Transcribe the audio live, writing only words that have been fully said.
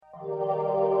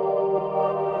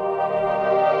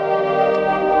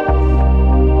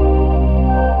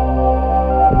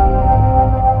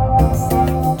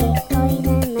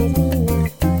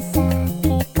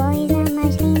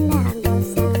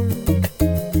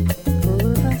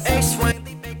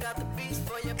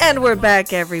And we're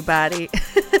back, everybody.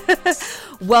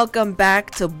 Welcome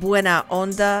back to Buena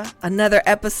Onda. Another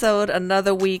episode,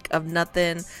 another week of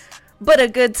nothing but a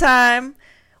good time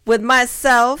with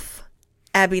myself,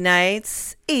 Abby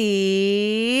Knights,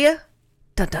 Dun,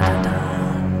 dun, dun, dun.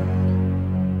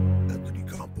 Anthony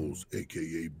Campos,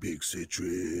 a.k.a. Big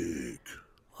Citric.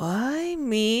 I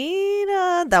mean,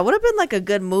 that would have been like a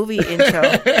good movie intro.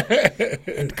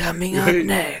 And coming up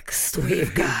next,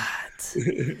 we've got...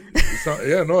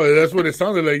 Yeah, no, that's what it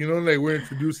sounded like. You know, like we're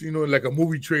introducing, like a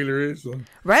movie trailer is. So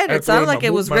right, it sounded like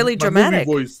it was really dramatic.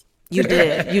 Voice. You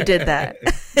did that.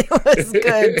 It was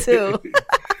good too.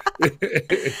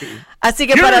 Así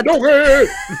que para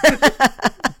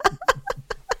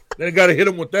then I gotta hit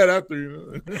him with that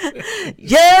after,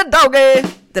 Yeah, doggy.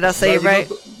 Did I say it right?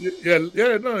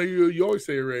 No, you always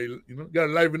say it right. You know,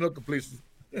 gotta liven up the places.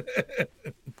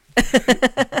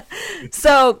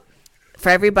 So, for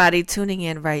everybody tuning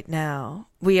in right now,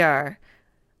 we are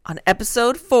on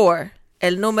episode 4,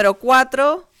 el número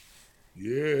 4.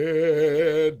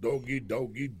 Yeah, doggy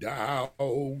dog.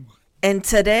 And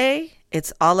today,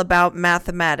 it's all about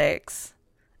mathematics.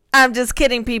 I'm just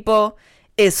kidding, people.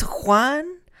 It's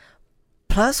Juan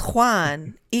plus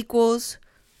Juan equals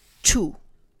 2.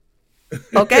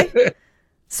 Okay?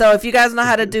 So if you guys know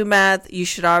how to do math, you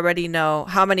should already know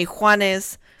how many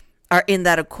Juanes are in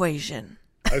that equation.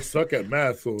 I suck at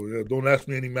math, so don't ask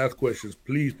me any math questions.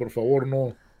 Please, por favor,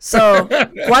 no. So,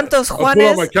 ¿cuántos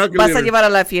Juanes vas a llevar a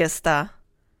la fiesta?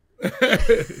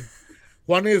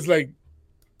 Juanes like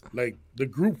the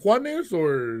group Juanes,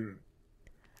 or?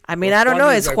 I mean, I don't know.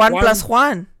 It's like Juan plus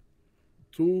Juan.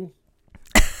 2,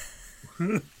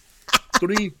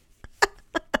 3,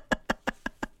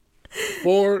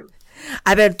 4.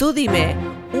 A ver, tú dime.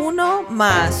 1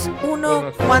 más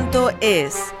 1, ¿cuánto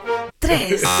es?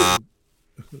 3.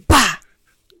 Pa.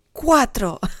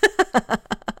 4.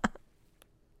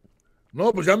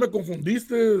 No, pues ya me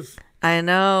confundiste. I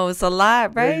know. It's a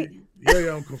lot, right?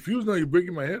 Yeah, I'm confused now. You're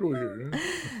breaking my head over here.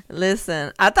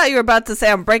 Listen, I thought you were about to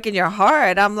say I'm breaking your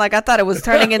heart. I'm like, I thought it was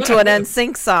turning into an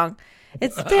NSYNC song.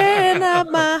 It's tearing up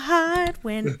my heart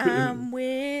when I'm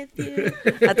with you.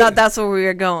 I thought that's where we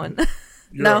were going.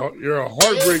 No? You're a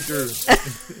heartbreaker.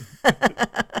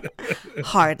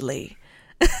 Hardly.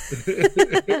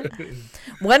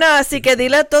 Bueno, así que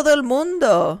dile a todo el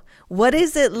mundo, what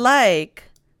is it like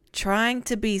trying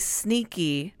to be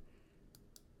sneaky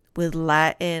with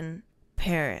Latin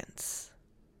parents?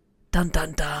 Dun,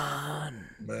 dun, dun.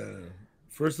 Man,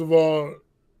 first of all,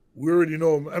 we already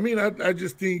know. I mean, I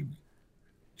just think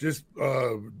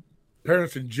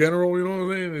parents in general, you know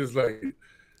what I'm saying? It's like,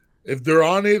 if they're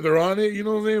on it, you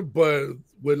know what I'm saying? But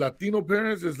with Latino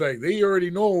parents, it's like they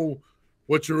already know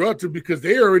what you're up to because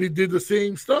they already did the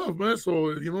same stuff, man.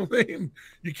 So, you know what I'm saying?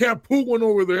 You can't put one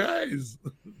over their eyes.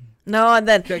 No, and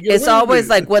then it's always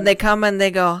like when they come and they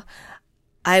go,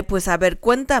 ay, pues a ver,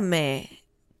 cuéntame,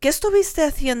 ¿qué estuviste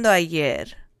haciendo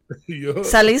ayer?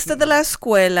 Saliste de la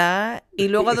escuela y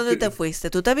luego ¿a dónde te fuiste?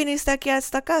 ¿Tú te viniste aquí a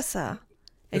esta casa?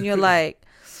 And you're like,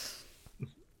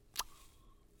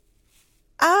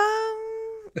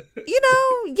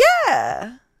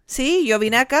 yeah. Sí, yo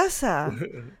vine a casa.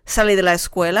 Salí de la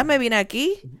escuela, me vine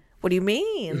aquí. What do you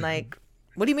mean? Like,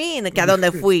 what do you mean? Like, ¿a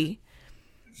dónde fui?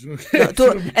 No,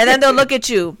 and then they'll look at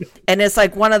you, and it's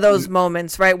like one of those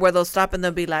moments, right, where they'll stop and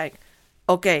they'll be like,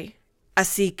 okay,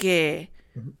 así que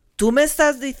tú me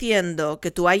estás diciendo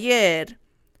que tú ayer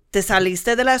te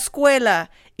saliste de la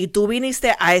escuela y tú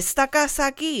viniste a esta casa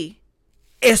aquí.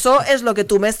 Eso es lo que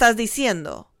tú me estás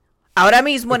diciendo. Ahora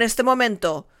mismo, en este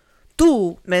momento,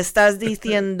 tú me estás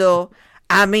diciendo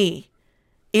a mí.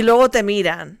 Y luego te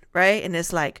miran, right? And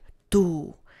it's like,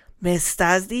 tú me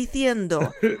estás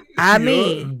diciendo a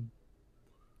mí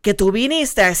que tú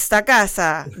viniste a esta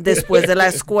casa después de la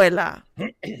escuela.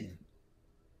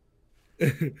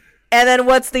 And then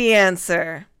what's the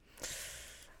answer?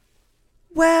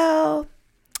 Well,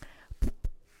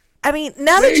 I mean,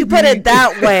 now that you put it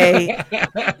that way,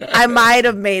 I might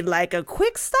have made like a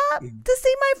quick stop to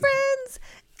see my friends.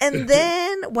 And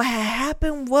then what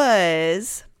happened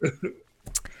was,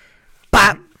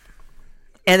 pop,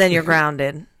 and then you're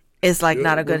grounded. It's like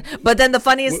not a good. But then the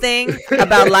funniest thing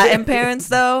about Latin parents,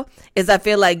 though, is I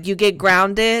feel like you get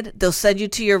grounded, they'll send you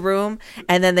to your room,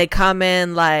 and then they come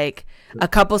in like a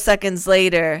couple seconds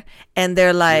later, and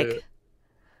they're like,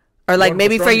 or like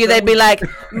maybe for you, they'd be like,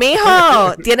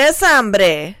 mijo, ¿tienes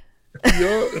hambre?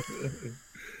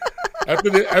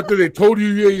 After they told you,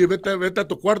 yeah, vete a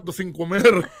tu cuarto sin comer.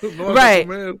 No right.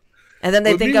 Comer. And then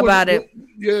they think about it.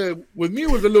 Yeah, with me it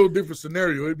was a little different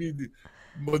scenario.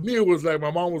 With me it was like,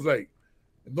 my mom was like,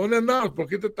 ¿Dónde andas? ¿Por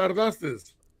qué te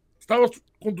tardaste? estabas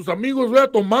con tus amigos,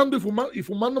 ¿verdad? Tomando y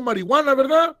fumando marihuana,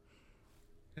 ¿verdad?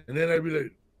 And then I'd be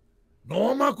like,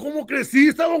 no, ma, ¿cómo crecí?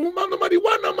 Estaba fumando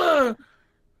marihuana, ma.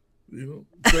 You know,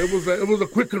 so it was a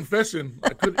quick confession. I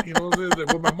couldn't, you know what I'm saying?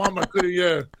 With my mom, I couldn't,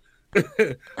 yeah.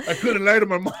 I couldn't lie to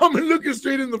my mom and look her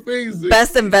straight in the face.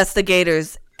 Best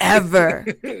investigators ever.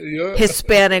 Yeah.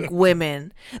 Hispanic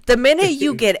women. The minute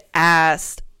you get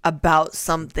asked about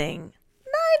something, 9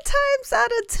 times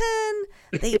out of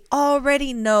 10, they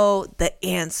already know the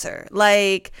answer.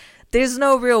 Like, there's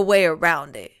no real way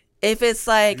around it. If it's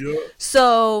like, Yeah.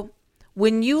 so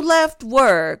when you left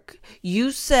work,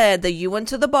 you said that you went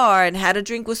to the bar and had a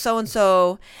drink with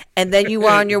so-and-so, and then you were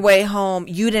on your way home.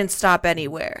 You didn't stop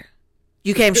anywhere.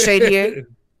 You came straight here?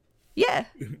 Yeah.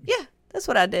 Yeah, that's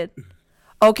what I did.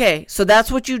 Okay, so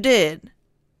that's what you did.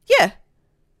 Yeah.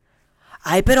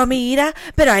 Ay, pero mira,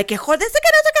 pero hay que joderse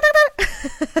que no se queda.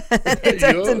 It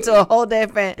turns into a whole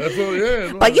different. That's what,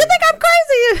 yeah. No, But you think I'm crazy?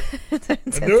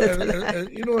 and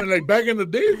you know, and like back in the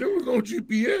days, there was no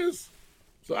GPS.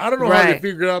 So I don't know how they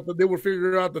figured out that they would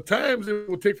figure out the times it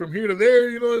would take from here to there.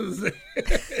 You know,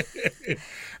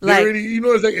 like already, you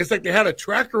know, it's like they had a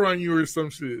tracker on you or some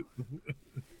shit.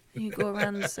 You go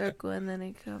around the circle and then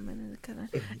they come and it kind of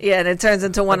and it turns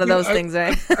into one of those things,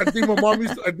 right? I think my mom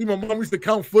used to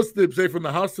count footsteps, say from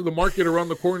the house to the market around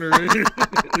the corner.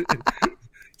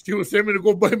 She would send me to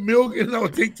go buy milk, and I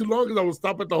would take too long because I would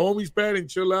stop at the homies pad and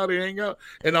chill out and hang out,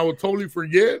 and I would totally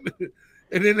forget.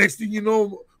 And then next thing you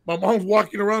know, my mom's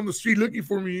walking around the street looking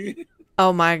for me.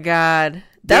 Oh my God.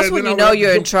 That's when you know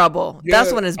you're in trouble. Yeah,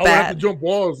 that's when it's I would have bad. to jump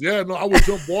walls. Yeah, no, I would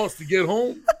jump walls to get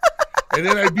home. And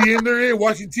then I'd be in there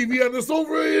watching TV on the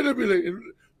sofa, and I'd be like,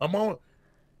 my mom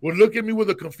would look at me with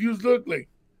a confused look, like,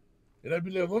 and I'd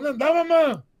be like, ¿Dónde andaba,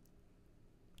 ma?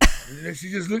 And then she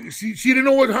just looked, she didn't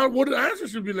know what the answer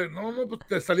should be. Like, no, but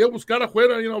te salí a buscar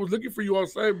afuera, you know, I was looking for you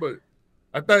outside, but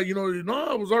I thought, you know,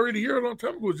 no, I was already here a long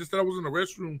time ago. It's just that I was in the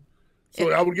restroom. So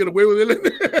I would get away with it.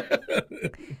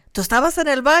 Tú estabas en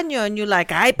el baño and you're like,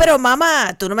 ay, pero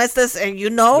mamá, tú no me estás, and you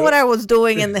know what I was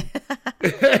doing in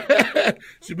the...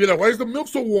 She'd be like, why is the milk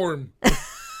so warm?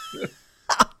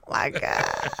 Oh my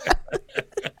God.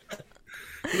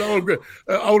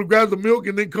 I would grab the milk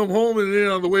and then come home, and then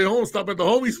on the way home, stop at the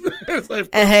homies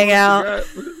and hang out.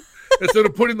 Instead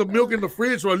of putting the milk in the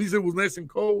fridge, or at least it was nice and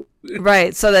cold.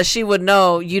 Right, so that she would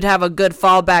know you'd have a good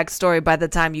fallback story by the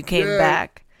time you came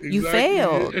back. Exactly. You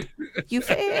failed. You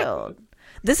failed.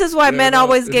 This is why men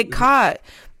always get caught,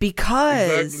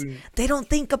 because they don't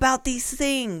think about these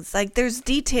things. Like, there's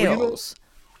details.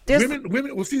 Well, you know,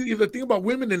 women. Well, see, the thing about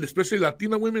women, and especially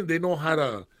Latina women, they know how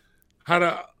to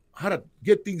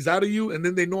get things out of you, and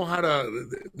then they know how to.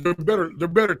 They're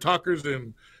better talkers,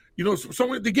 and you know,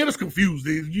 they get us confused.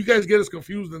 You guys get us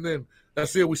confused, and then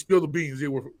that's it. We spill the beans.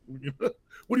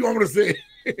 What do you want me to say?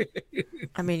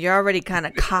 I mean, you're already kind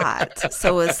of caught.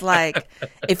 So it's like,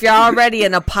 if you're already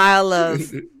in a pile of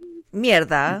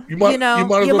mierda, you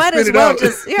might as well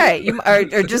just,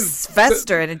 or just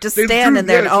fester and just stand in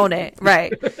there and own it.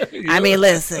 Right. I mean,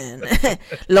 listen,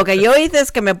 lo que yo hice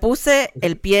es que me puse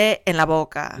el pie en la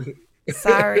boca.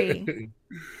 Sorry.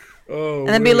 And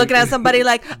then be looking at somebody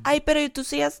like, ay, pero tú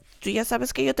ya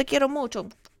sabes que yo te quiero mucho.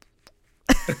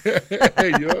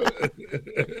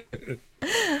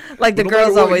 Like the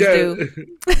girls always do.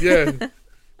 Yeah,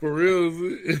 for real.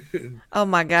 Oh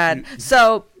my God.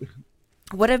 So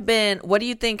what do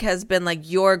you think has been like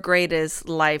your greatest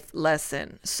life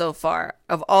lesson so far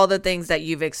of all the things that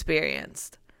you've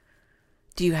experienced?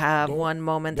 Do you have one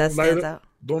moment that stands out?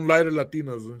 Don't lie to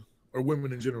Latinas or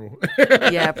women in general.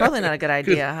 Yeah, probably not a good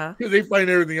idea, huh? Because they find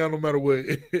everything out no matter what.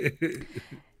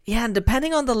 Yeah, and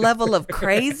depending on the level of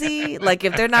crazy, like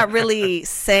if they're not really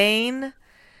sane,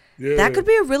 that could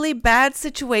be a really bad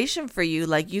situation for you.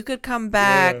 Like you could come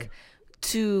back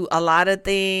to a lot of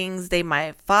things. They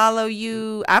might follow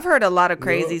you. I've heard a lot of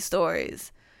crazy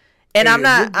stories. And I'm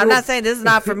not saying this is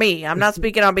not for me. I'm not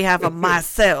speaking on behalf of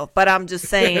myself, but I'm just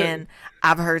saying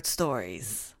I've heard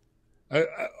stories.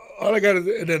 All I got is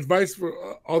an advice for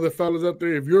all the fellas out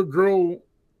there. If your girl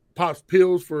pops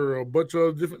pills for a bunch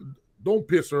of different, don't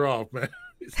piss her off, man.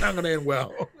 It's not going to end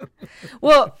well.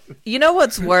 Well, you know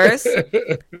what's worse?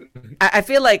 I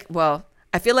feel like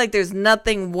there's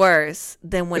nothing worse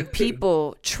than when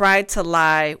people try to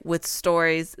lie with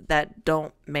stories that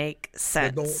don't make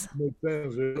sense.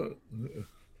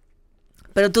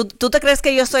 Pero tú te crees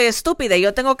que yo soy estúpida.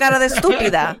 Yo tengo cara de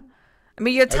estúpida. I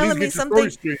mean, you're telling me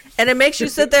something, and it makes you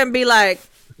sit there and be like,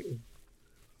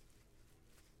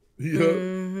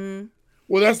 yeah.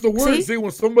 Well, that's the worst. See,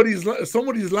 when somebody's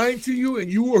lying to you and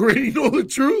you already know the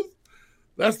truth,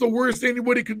 that's the worst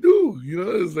anybody could do. You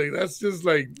know, it's like that's just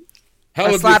like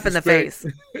Hella a slap in the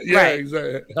disrespect. face. Yeah, Right.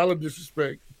 exactly. Hella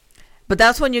disrespect. But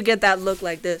that's when you get that look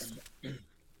like this.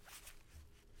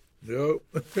 Yep.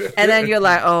 And then you're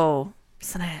like, oh,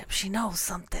 snap, she knows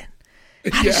something.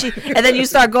 How Yeah. did she? And then you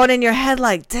start going in your head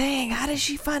like, dang, how did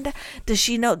she find out? Does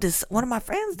she know? Does one of my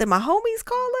friends, did my homies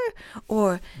call her?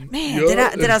 Or, man,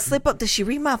 Yeah. did I slip up? Did she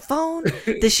read my phone?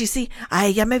 Did she see? Ay,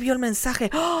 ya me vio el mensaje.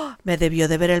 Oh, me debió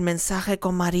de ver el mensaje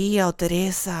con María o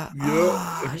Teresa. Yeah.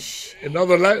 Oh, shit. And now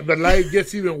the lie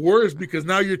gets even worse because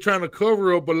now you're trying to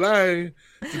cover up a lie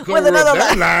to cover With another up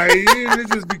that lie. And it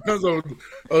just becomes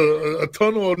a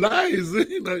tunnel of lies. Becomes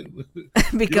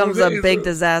You know what I'm a saying? big So-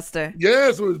 disaster.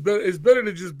 Yeah, so it's better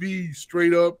to just be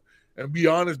straight up and be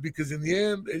honest because in the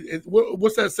end,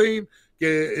 what's that saying? Yeah,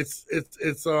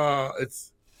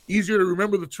 it's easier to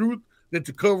remember the truth than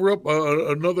to cover up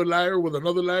another liar with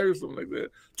another liar or something like that.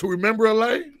 To remember a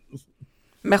lie,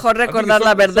 Mejor think recordar it's la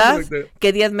something verdad like that.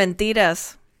 que 10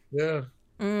 mentiras. yeah,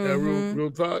 yeah,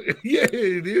 real talk. Yeah,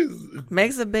 it is.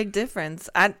 Makes a big difference.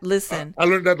 Listen. I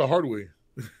learned that the hard way.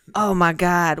 Oh my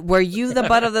God. Were you the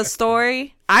butt of the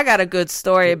story? I got a good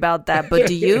story about that, but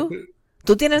do you?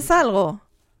 ¿Tú tienes algo?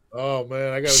 Oh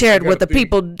man, I got Share it with the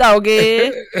people,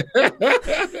 doggy.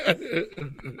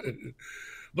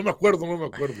 No me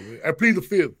acuerdo. I plead the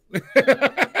fifth.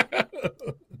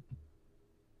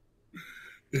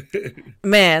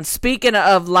 Man, speaking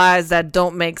of lies that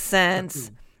don't make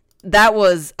sense, that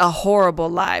was a horrible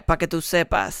lie, pa que tú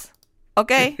sepas.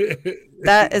 Okay?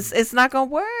 That is, it's not gonna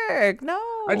work. No.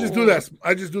 I just do that.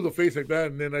 I just do the face like that,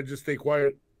 and then I just stay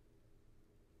quiet.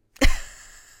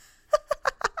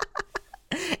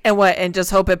 And what? And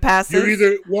just hope it passes? You're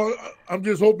either I'm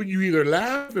just hoping you either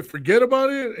laugh and forget about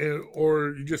it, or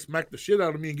you just smack the shit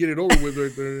out of me and get it over with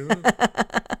right there. You know?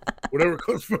 Whatever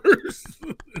comes first.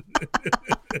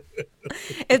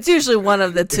 It's usually one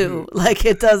of the two. Like,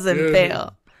 it doesn't Yeah.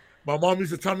 fail. My mom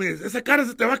used to tell me, esa cara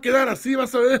se te va a quedar así,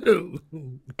 vas a ver.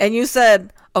 And you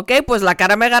said, okay, pues la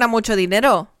cara me gana mucho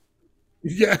dinero.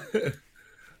 Yeah.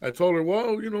 I told her,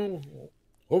 well,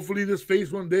 hopefully this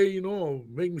face one day, will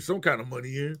make me some kind of money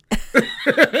here.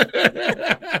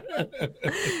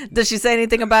 Does she say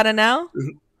anything about it now?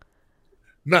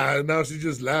 Nah, now she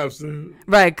just laughs. Right,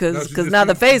 No, because she just now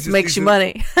the thinks- she face just makes thinks you it-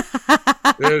 money.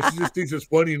 Yeah, she just thinks it's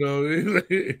funny now.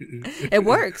 It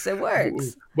works. It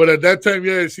works. But at that time,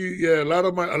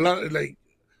 a lot like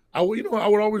I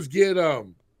would always get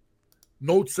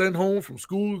notes sent home from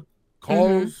school,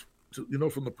 calls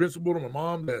from the principal to my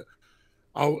mom that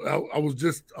I was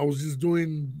just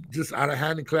doing just out of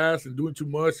hand in class and doing too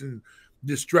much and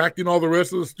distracting all the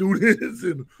rest of the students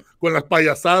and con las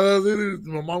payasadas. And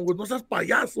my mom goes, "No seas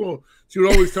payaso." She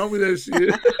would always tell me that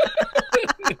shit.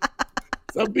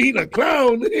 Stop being a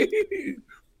clown.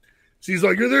 She's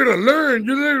like, "You're there to learn.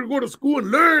 You're there to go to school and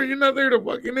learn. You're not there to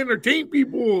fucking entertain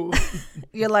people."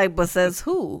 You're like, but says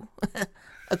who?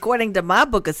 According to my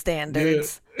book of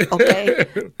standards. Okay.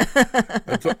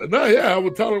 I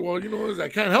would tell her, well, I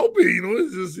can't help it.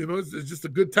 It's just, it's just a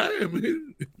good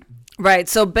time. Right.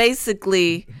 So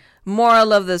basically,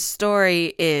 moral of the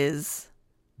story is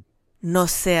no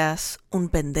seas un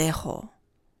pendejo.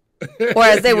 Or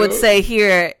as they would say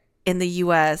here in the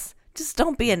U.S., just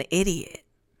don't be an idiot.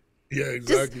 Yeah,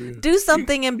 exactly. Just do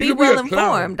something and be You can be a well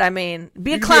informed. clown. I mean,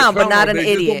 be a You can clown, but not an just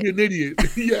idiot. Don't be an idiot.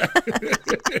 Yeah.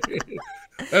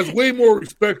 That's way more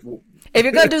respectful. If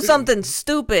you're going to do something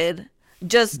stupid,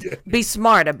 just be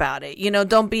smart about it.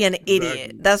 Don't be an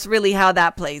idiot. That's really how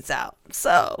that plays out.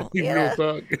 So, Real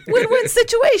talk. win-win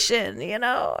situation,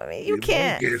 I mean, you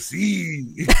can't. Que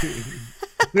sí.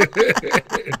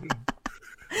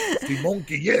 Simón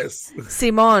que yes.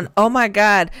 Simón, oh my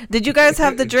God. Did you guys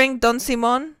have the drink Don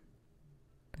Simón?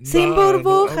 Sin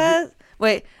burbujas.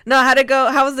 Wait, no, how'd it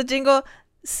go? How was the jingle?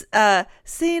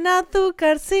 Sin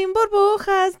azúcar, sin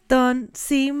burbujas, Don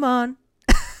Simón.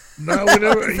 No, we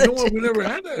never. You know what? We never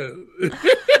had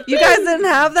that. You guys didn't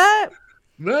have that?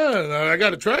 No, I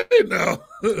gotta try it now.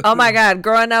 Oh my God.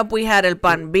 Growing up, we had el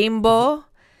pan bimbo.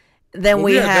 Then Well,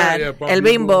 we we had that, had yeah, pan el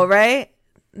bimbo, bimbo. right?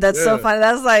 That's so Yeah. funny.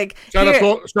 That's like, Shout here-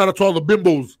 out to all the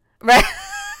bimbos. right?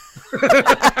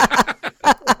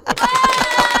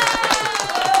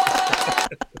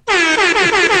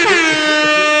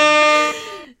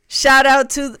 Shout out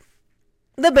to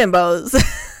the bimbos.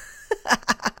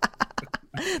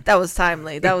 That was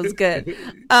timely. That was good.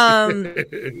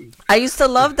 I used to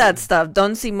love that stuff.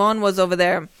 Don Simon was over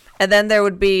there. And then there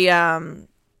would be un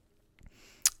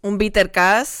bitter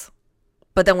cas,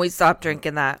 but then we stopped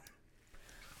drinking that.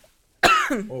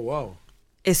 Oh wow.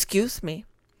 Excuse me.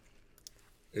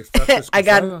 Estás I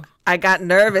pescosada. got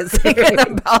nervous thinking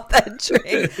about that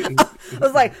drink. I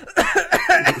was like,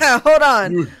 hold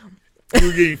on.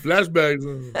 You're getting flashbacks.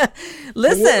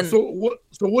 Listen. So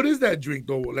what is that drink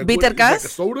though? Like, Bitter what, is it like Gas a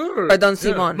soda or Don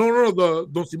Simon? No, the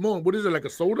Don Simon. What is it, like a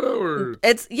soda or?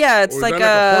 It's or like is that like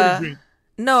a party drink?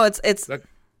 No, it's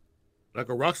like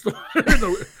a rock star,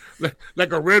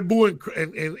 like a Red Bull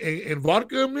and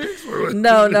vodka mix. Or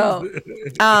no.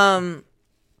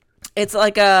 It's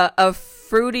like a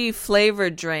fruity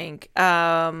flavored drink.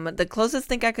 The closest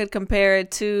thing I could compare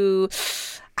it to,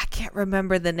 I can't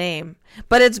remember the name,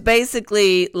 but it's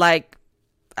basically like,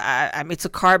 I mean, it's a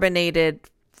carbonated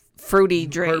fruity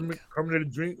drink.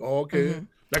 Carbonated drink. Oh, okay. Mm-hmm.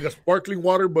 Like a sparkling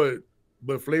water, but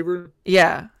flavor.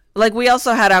 Yeah. Like we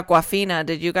also had Aquafina.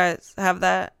 Did you guys have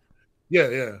that?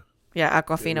 Yeah. Yeah,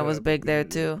 Aquafina was big there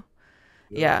too.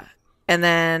 Yeah. And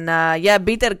then,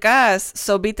 Bitter Gas.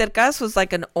 So Bitter Gas was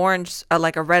like an orange,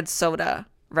 like a red soda,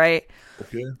 right?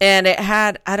 Okay. And it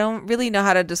had, I don't really know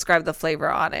how to describe the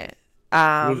flavor on it.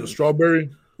 Was it strawberry?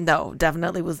 No,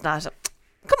 definitely was not.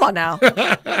 Come on now.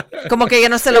 Como que yo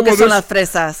no sé lo que son las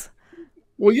fresas.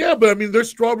 Well, yeah, but I mean, there's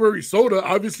strawberry soda.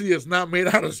 Obviously, it's not made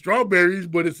out of strawberries,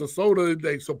 but it's a soda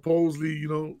that supposedly,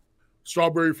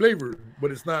 strawberry flavor,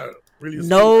 but it's not really.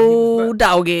 No,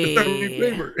 doggy. It's not really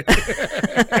flavor.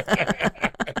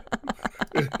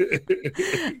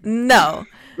 No.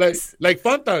 Like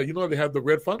Fanta, they have the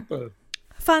red Fanta.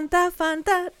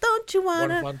 Fanta, don't you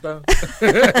wanna? Fanta.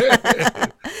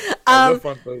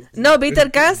 No, Bitter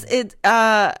Gas,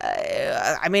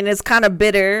 I mean, it's kind of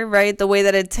bitter, right? The way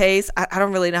that it tastes. I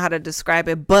don't really know how to describe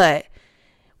it, but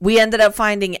we ended up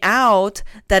finding out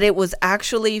that it was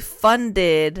actually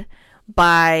funded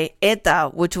by ETA,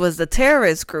 which was the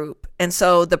terrorist group. And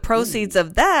so the proceeds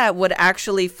of that would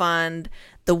actually fund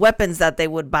the weapons that they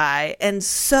would buy. And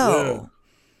so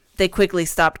they quickly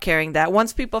stopped carrying that.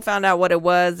 Once people found out what it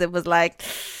was like,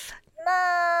 nah,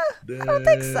 I don't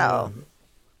think so.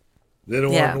 They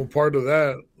don't want no part of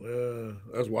that.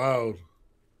 That's wild.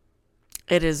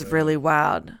 It is really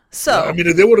wild. So I mean,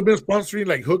 if they would have been sponsoring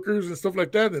like hookers and stuff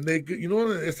like that, then they could, it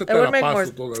would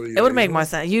make more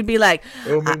sense. You'd be like,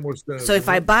 it would make more sense. So if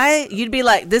I buy, you'd be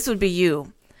like, this would be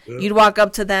you. Yeah. You'd walk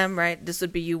up to them, right? This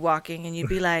would be you walking, and you'd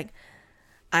be like,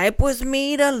 ay, pues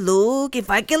mira, look, if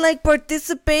I can like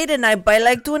participate and I buy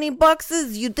like 20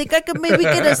 boxes, you think I could maybe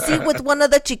get a seat with one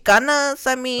of the chicanas?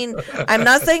 I mean, I'm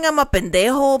not saying I'm a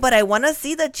pendejo, but I want to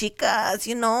see the chicas,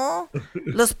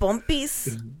 los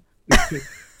pompis.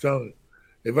 So,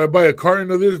 if I buy a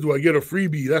carton of this, do I get a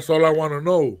freebie? That's all I want to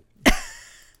know.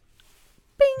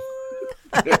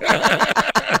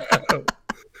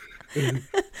 Bing.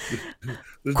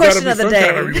 Question of the day.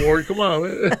 Kind of reward. Come on,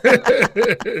 man.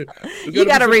 You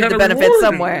got to reap the benefits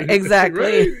somewhere.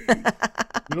 Exactly. Right?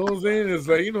 You know what I'm saying? It's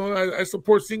like, I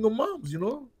support single moms,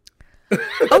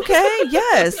 Okay,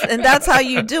 yes. And that's how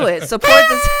you do it.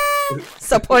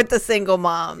 Support the single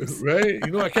moms. Right.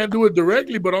 I can't do it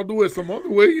directly, but I'll do it some other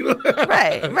way,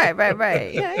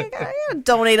 Right. Yeah,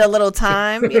 donate a little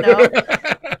time,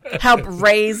 help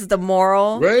raise the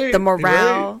morale. Right. The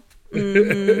morale. Right.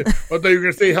 Mm-hmm. I thought you were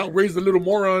going to say help raise a little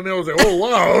moron. I was like, oh,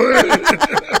 wow.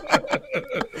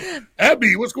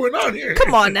 Abby, what's going on here?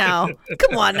 Come on now.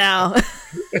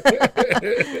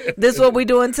 This what we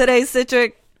doing today,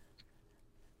 Citric?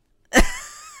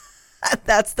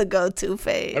 That's the go-to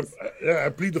phase. I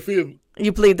plead the fifth.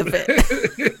 You plead the fifth.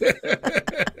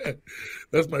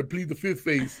 That's my plead the fifth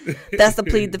face. That's the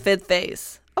plead the fifth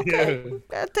face. Okay.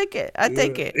 Yeah. I take it.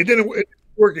 It didn't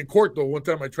work in court, though. One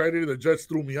time I tried it, the judge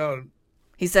threw me out.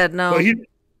 He said no. But he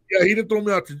didn't throw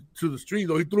me out to the street,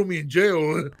 though. He threw me in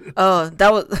jail. Oh,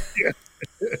 that was...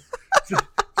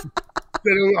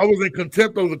 I was in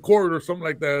contempt of the court or something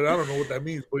like that. I don't know what that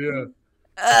means, but yeah.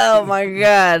 Oh, my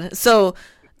God. So...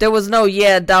 there was no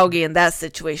doggy in that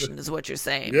situation, is what you're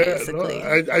saying. Yeah, basically.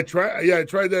 No, I tried. Yeah, I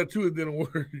tried that too. It didn't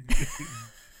work.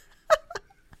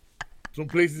 Some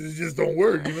places it just don't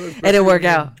work. It didn't work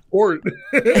out. Court.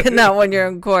 Not when you're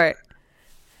in court.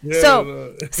 Yeah,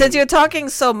 so, since you're talking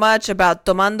so much about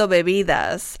tomando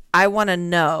bebidas, I want to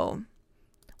know,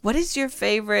 what is your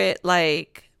favorite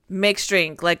mixed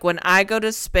drink? Like when I go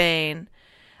to Spain,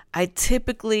 I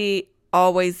typically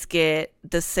always get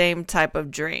the same type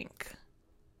of drink.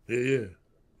 Yeah. $1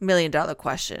 million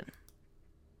question.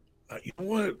 You know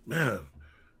what, man?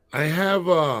 I have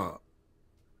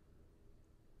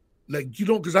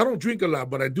because I don't drink a lot,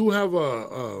 but I do have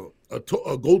a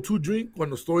go-to drink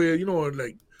when estoy,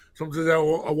 like sometimes I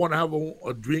want to have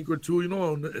a drink or two, in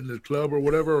the club or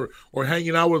whatever, or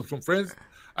hanging out with some friends.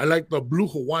 I like the Blue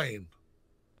Hawaiian.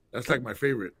 That's like my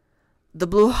favorite. The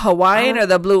Blue Hawaiian or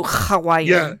the Blue Hawaiian?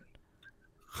 Yeah.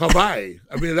 Hawaii.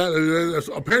 I mean,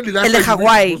 apparently that's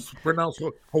Hawaii. It's pronounced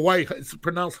Hawaii. It's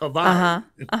pronounced Hawaii.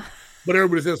 but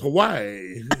everybody says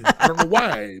Hawaii. I don't know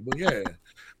why, but yeah.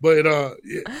 But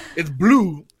it's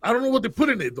blue. I don't know what they put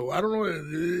in it though. I don't know.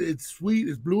 It's sweet.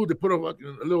 It's blue. They put a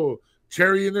little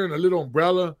cherry in there and a little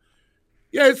umbrella.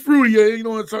 Yeah, it's fruity. Yeah,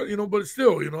 it's but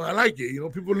still, I like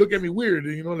it. People look at me weird.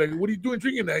 Like, what are you doing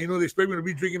drinking that? They expect me to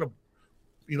be drinking a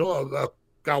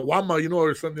kawama,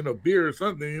 or something, a beer or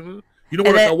something. You know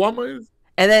what a kawama is?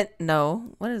 And then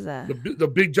no, what is that? The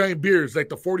big giant beers, like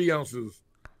the 40 ounces.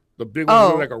 The big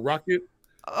ones like a rocket.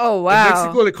 Oh wow! In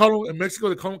Mexico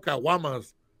they call them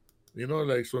caguamas. And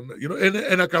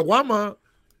a caguama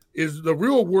is the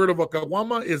real word of a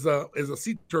caguama is a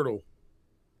sea turtle.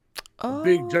 A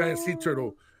big giant sea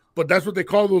turtle. But that's what they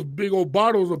call those big old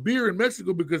bottles of beer in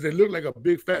Mexico because they look like a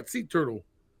big fat sea turtle.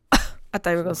 I thought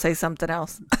you were gonna say something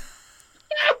else.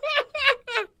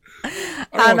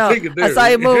 I know. I saw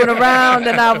you moving around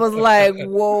and I was like,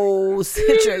 whoa,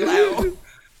 Citron.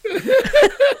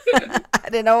 I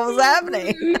didn't know what was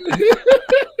happening.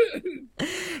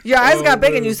 Your eyes got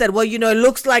big and you said, well, it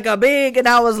looks like a big. And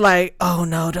I was like, oh,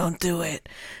 no, don't do it.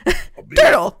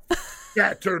 Turtle.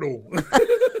 Fat turtle.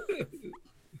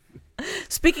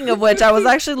 Speaking of which, I was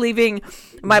actually leaving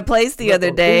my place the other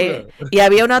day. Y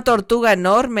había una tortuga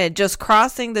enorme just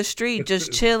crossing the street,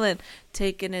 just chilling,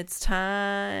 taking its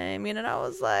time. And I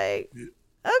was like,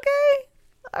 okay,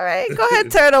 all right, go ahead,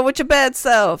 turtle, with your bad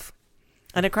self.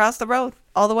 And it crossed the road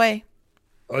all the way.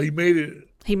 Oh, he made it.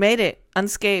 He made it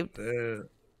unscathed. Yeah,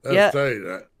 that's tight.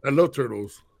 I love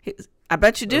turtles. I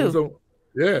bet you do.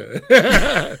 Yeah.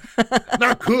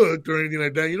 Not cooked or anything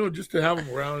like that, just to have them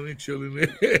around and chilling.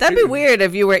 That'd be weird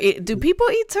if you were do people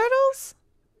eat turtles?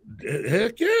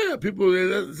 Heck yeah. People,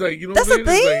 it's like, that's a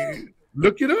thing? Like,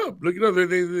 look it up.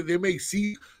 They make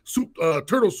sea soup,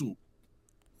 turtle soup.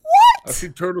 What? I see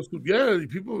turtle soup. Yeah,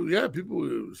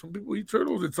 some people eat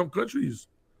turtles in some countries.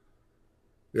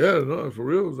 Yeah, no, for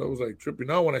real. I was like tripping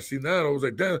out when I seen that. I was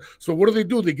like, damn. So what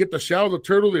do? They get the shell of the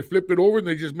turtle, they flip it over, and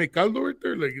they just make caldo right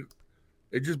there? Like,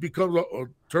 it just becomes a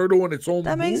turtle in its own.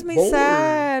 That makes me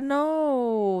sad.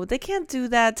 No, they can't do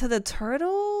that to the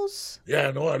turtles.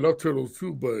 Yeah, no, I love turtles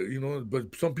too,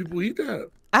 but some people eat that.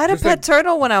 I had a pet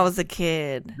turtle when I was a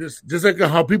kid. Just like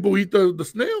how people eat the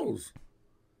snails,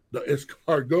 the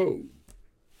escargot.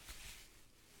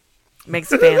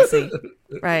 Makes it fancy,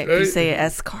 right? You say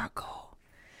escargot.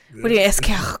 What do you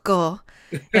escargot?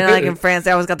 Like in France,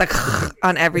 they always got the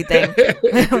on everything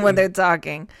when they're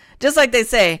talking. Just like they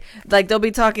say, like they'll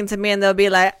be talking to me and they'll be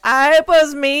like, "Ay,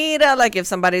 pues mira," like if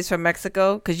somebody's from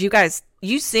Mexico, because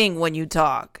you sing when you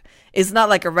talk. It's not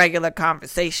like a regular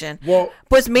conversation. Well,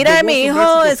 pues mira, mi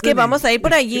hijo, es que vamos a ir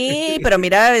por allí, pero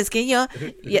mira, es que yo.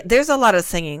 Yeah, there's a lot of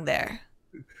singing there.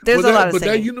 There's a lot of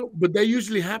singing. But that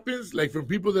usually happens like from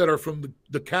people that are from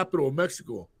the capital of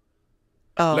Mexico.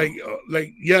 Oh. Like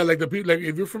the people, like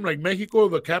if you're from like Mexico,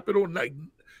 the capital, like,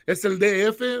 es el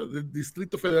DF, el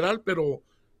Distrito Federal, pero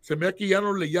se me aquí ya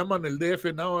no le llaman el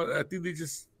DF now. I think they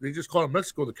just call it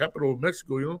Mexico, the capital of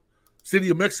Mexico, City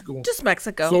of Mexico. Just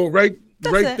Mexico. So right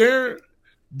there,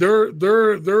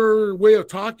 their way of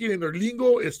talking and their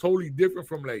lingo is totally different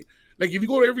from like if you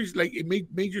go to every like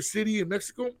major city in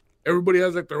Mexico, everybody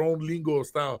has like their own lingo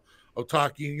style of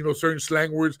talking, certain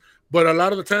slang words. But a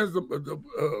lot of the times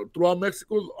throughout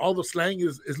Mexico, all the slang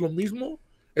is lo mismo.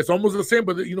 It's almost the same,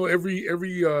 but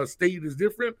every state is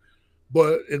different.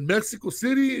 But in Mexico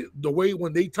City, the way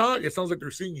when they talk, it sounds like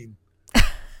they're singing.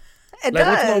 It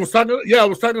does. I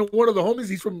was talking to one of the homies.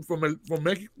 He's from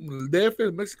Mexico,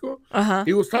 DF, Mexico. Uh-huh.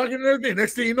 He was talking and everything.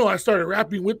 Next thing you know, I started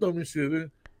rapping with them and shit.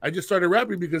 I just started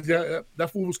rapping because that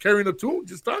fool was carrying a tune,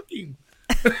 just talking.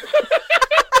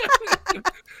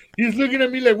 He's looking at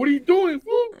me like, "What are you doing,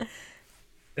 fool?"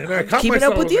 And I caught keeping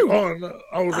myself. up with you.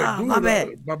 I was like,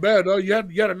 "Dude, my bad. You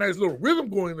had a nice little rhythm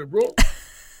going there, bro."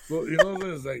 So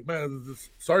it's like, man,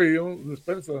 sorry,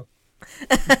 Spencer.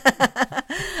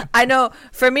 I know.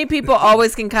 For me, people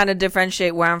always can kind of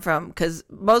differentiate where I'm from because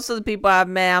most of the people I've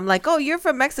met, I'm like, "Oh, you're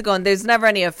from Mexico," and there's never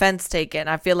any offense taken.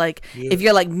 I feel like if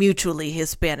you're like mutually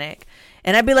Hispanic,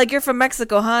 and I'd be like, "You're from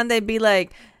Mexico, huh?" And they'd be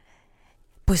like,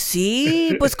 "Pues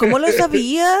sí, pues cómo lo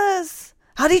sabías?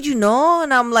 How did you know?"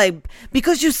 And I'm like,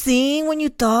 "Because you sing when you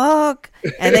talk."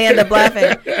 And they end up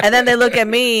laughing. And then they look at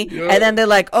me and then they're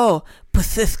like, "Oh,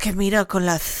 pues es que mira con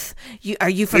las, are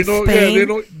you from Spain?" Yeah, they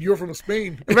know you're from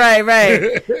Spain. Right.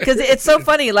 Because it's so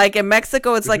funny. Like in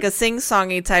Mexico, it's like a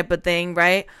sing-songy type of thing,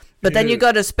 right? But then you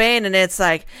go to Spain and it's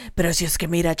like, "Pero si es que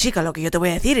mira, chica, lo que yo te voy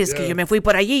a decir es que yo me fui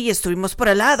por allí y estuvimos por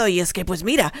el lado y es que pues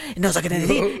mira, no sé qué te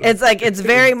decir." It's like, it's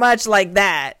very much like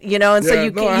that, and so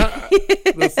you can.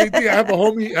 The same thing. I have a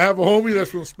homie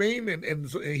that's from Spain and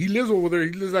he lives over there.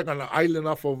 He lives like on an island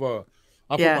off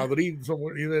I'm from Madrid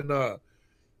somewhere.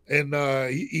 And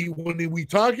he when we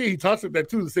talk, he talks like that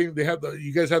too. The same. They have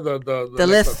you guys have the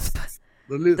lisp.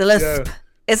 The lisp. The lisp. Yeah.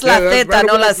 It's la theta, right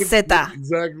no la zeta.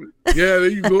 Exactly. Yeah, there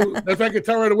you go. That's why I can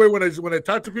tell right away when I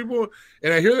talk to people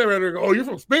and I hear that right away. Oh, you're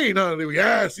from Spain, huh? They go,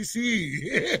 yeah, sí.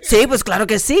 Sí, pues claro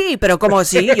que sí, pero como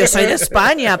sí, yo soy de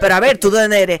España, pero a ver, ¿tú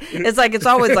dónde eres? It's like it's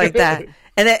always like that,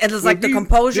 and it's like the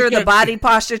composure, the body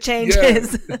posture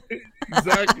changes. Yeah,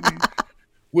 exactly.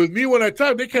 With me, when I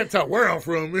talk, they can't tell where I'm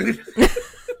from.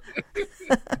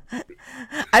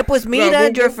 Ay, pues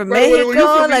mira, you're from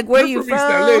Mexico. Like, where you from?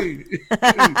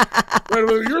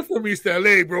 You're from East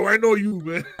LA, bro. I know you,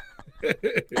 man.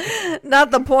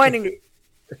 Not the pointing.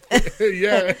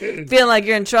 Yeah. Feeling like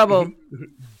you're in trouble.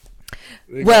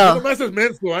 Well,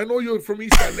 I know you're from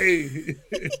East LA.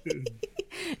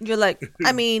 You're like,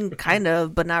 I mean, kind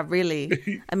of, but not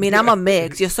really. I mean, I'm a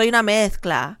mix. Yo soy una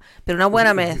mezcla, pero una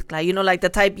buena mezcla. You know, like the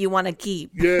type you want to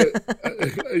keep. Yeah,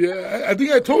 yeah. I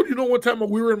think I told you, one time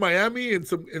we were in Miami and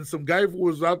some guy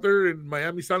was out there in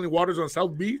Miami selling waters on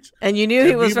South Beach. And you knew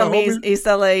he was from East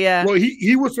LA, yeah. Well,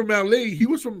 he was from LA. He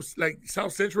was from like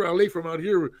South Central LA from out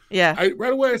here. Yeah.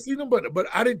 Right away I seen him, but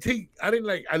I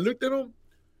looked at him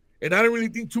and I didn't really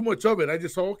think too much of it. I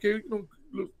just saw, okay, look,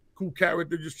 cool cat right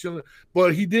there just chilling.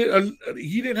 But he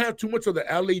didn't have too much of the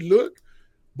LA look,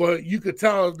 but you could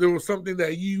tell there was something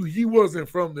that he wasn't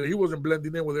from there. He wasn't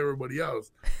blending in with everybody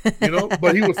else,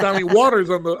 But he was selling waters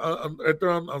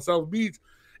on South Beach,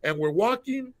 and we're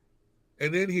walking,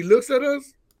 and then he looks at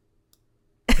us,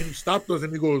 and he stopped us,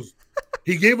 and he goes,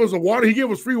 he gave us a water. He gave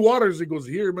us free waters. He goes,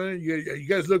 here, man, you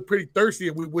guys look pretty thirsty,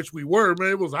 and which we were, man.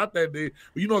 It was hot that day,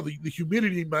 but the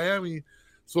humidity in Miami.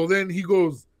 So then he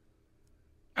goes,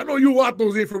 I know you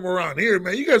Watos ain't from around here,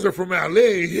 man. You guys are from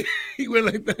LA. He went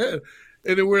like that.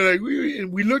 And then we're like,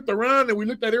 we looked around and we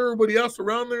looked at everybody else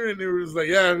around there, and it was like,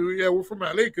 yeah, we're from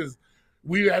LA because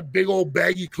we had big old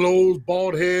baggy clothes,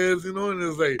 bald heads, and it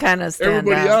was like kind of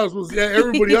everybody else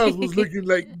was looking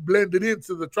like blended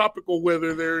into the tropical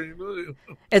weather there.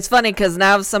 It's funny because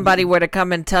now if somebody were to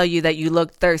come and tell you that you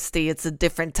look thirsty, it's a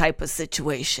different type of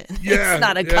situation. Yeah, it's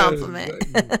not a compliment.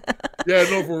 Exactly. Yeah,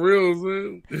 no, for real,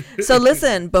 man. So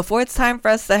listen, before it's time for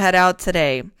us to head out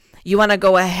today, you want to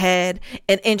go ahead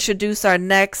and introduce our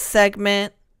next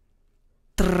segment?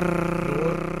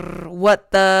 What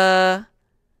the...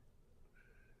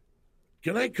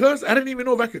 Can I cuss? I didn't even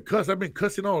know if I could cuss. I've been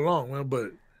cussing all along, man,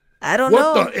 but I don't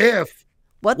know. What the F?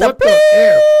 What the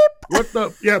F? What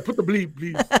the... Yeah, put the bleep,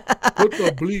 please. Put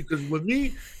the bleep, because with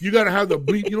me, you got to have the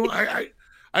bleep.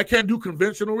 I can't do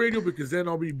conventional radio because then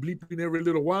I'll be bleeping every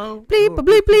little while. Bleep,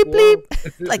 bleep, bleep,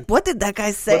 bleep. Like, what did that guy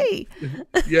say?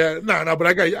 But, yeah, but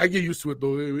I get used to it,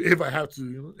 though, if I have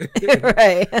to,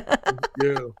 Right.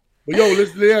 Yeah. But, yo,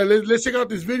 let's check out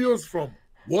these videos from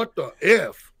What the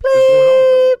F?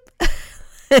 Bleep.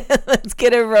 Let's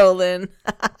get it rolling.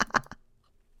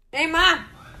 Hey, ma.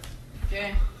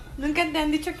 ¿Qué? ¿Nunca te han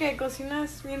dicho que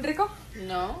cocinas bien rico?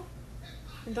 No.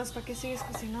 Entonces, ¿para qué sigues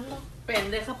cocinando?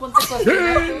 Pendeja, ponte a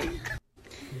cocinar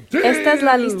tú. Esta es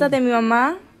la lista de mi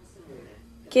mamá.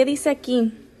 ¿Qué dice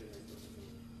aquí?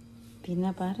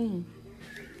 Pina, pare.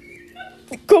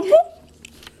 ¿Cómo?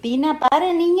 Pina,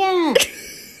 pare, niña.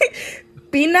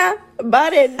 Pina,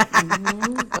 Baren.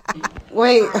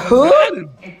 Wait, who?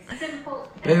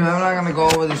 Baby, I'm not gonna go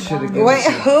over this shit again. Wait,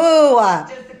 who?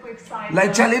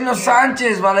 Like Chalino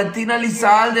Sanchez, Valentina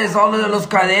Lizaldes, all of los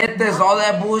cadetes, all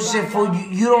that bullshit.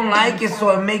 You don't like it,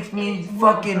 so it makes me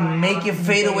fucking make it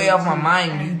fade away off my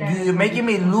mind. You're making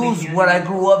me lose what I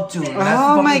grew up to.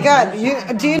 Oh my God!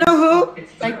 Do you know who?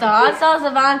 Like the hot sauce, the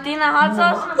Valentina hot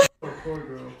sauce.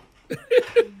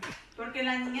 Porque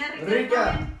la niña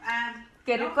rica.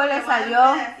 Qué rico le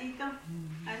salió.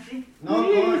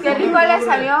 Qué rico le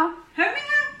salió.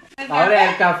 Ahora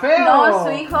el café No,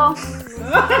 su hijo.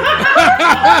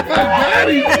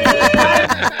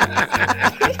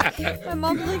 My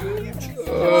mom's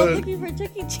looking for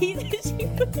Chuck E. Cheese.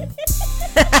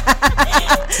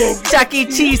 Chuck E.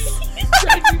 Cheese.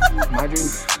 Marjorie,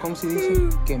 ¿cómo se dice?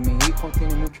 Que mi hijo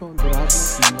tiene mucho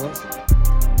durazno en inglés.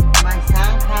 My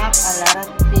son have a lot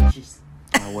of bitches.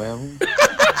 A huevo.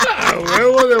 A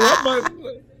huevo de mamá.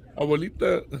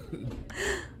 Abuelita.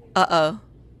 Uh-oh.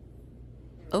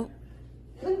 Oh.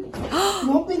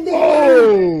 No,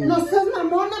 pendeja. No seas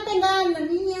mamona, pendeja, la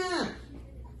niña.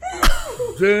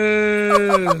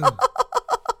 Damn.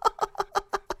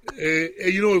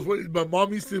 You know, my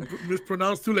mom used to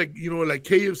mispronounce too, like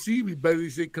KFC. We basically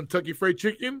say Kentucky Fried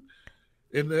Chicken.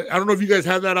 And I don't know if you guys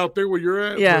have that out there where you're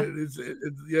at. Yeah.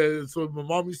 Yeah. So my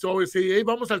mom used to always say, "Hey,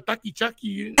 vamos al Taki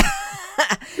Chaki."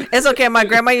 It's okay. My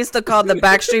grandma used to call the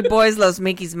Backstreet Boys Los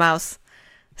Mickey's Mouse.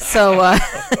 So,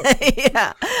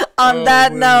 yeah. On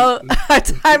that note, our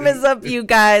time is up, you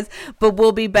guys. But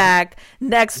we'll be back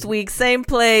next week. Same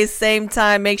place, same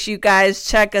time. Make sure you guys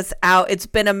check us out. It's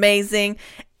been amazing.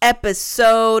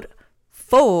 Episode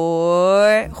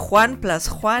 4. Juan plus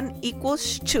Juan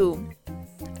equals 2.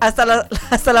 Hasta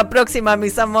la próxima,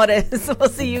 mis amores. We'll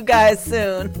see you guys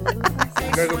soon. See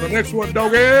you guys on the next one,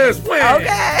 doggies.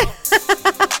 Okay.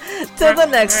 Till the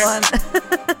next one.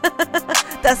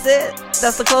 That's it.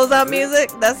 That's the closeout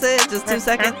music. That's it. Just 2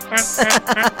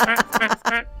 seconds.